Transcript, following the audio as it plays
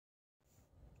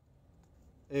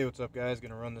Hey, what's up, guys?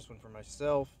 Gonna run this one for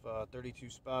myself. 32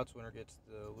 spots. Winner gets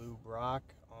the Lou Brock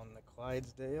on the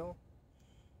Clydesdale.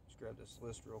 Just grab this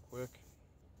list real quick.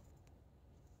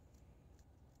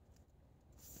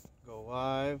 Go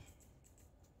live.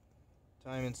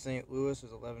 Time in St. Louis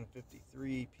is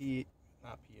 11:53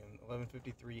 not p.m.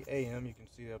 11:53 a.m. You can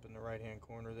see it up in the right-hand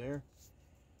corner there.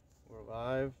 We're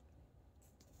live.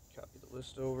 Copy the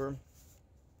list over.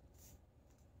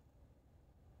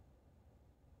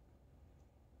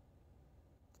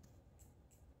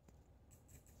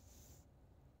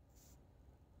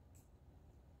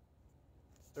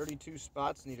 "32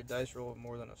 spots, need a dice roll of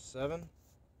more than a 7.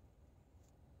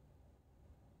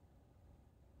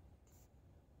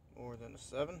 More than a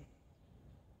 7.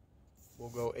 We'll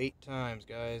go 8 times,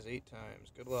 guys. 8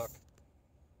 times. Good luck.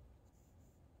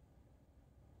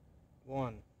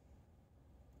 1.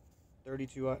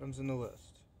 32 items in the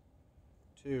list.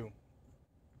 2.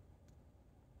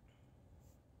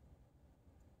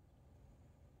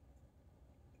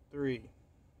 3.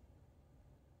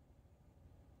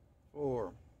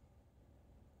 4.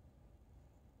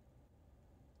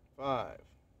 5.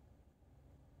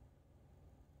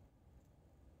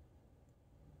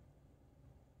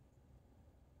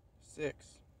 6.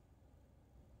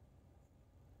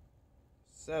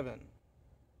 7.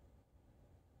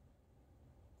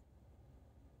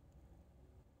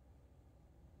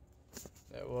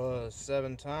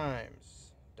 7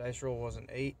 times. Dice roll was an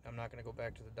 8. I'm not going to go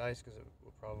back to the dice because it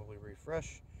will probably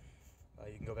refresh.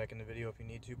 You can go back in the video if you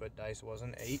need to, but dice was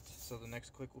an 8. So the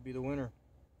next click will be the winner.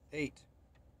 8.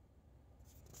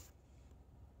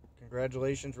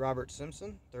 Congratulations, Robert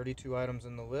Simpson. 32 items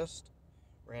in the list.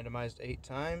 Randomized 8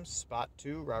 times. Spot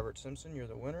 2, Robert Simpson, you're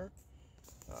the winner.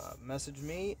 Message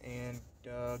me and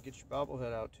get your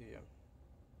bobblehead out to you.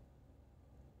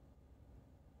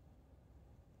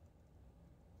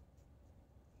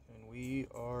 And we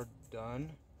are done.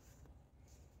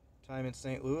 Time in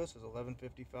St. Louis is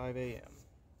 11:55 a.m.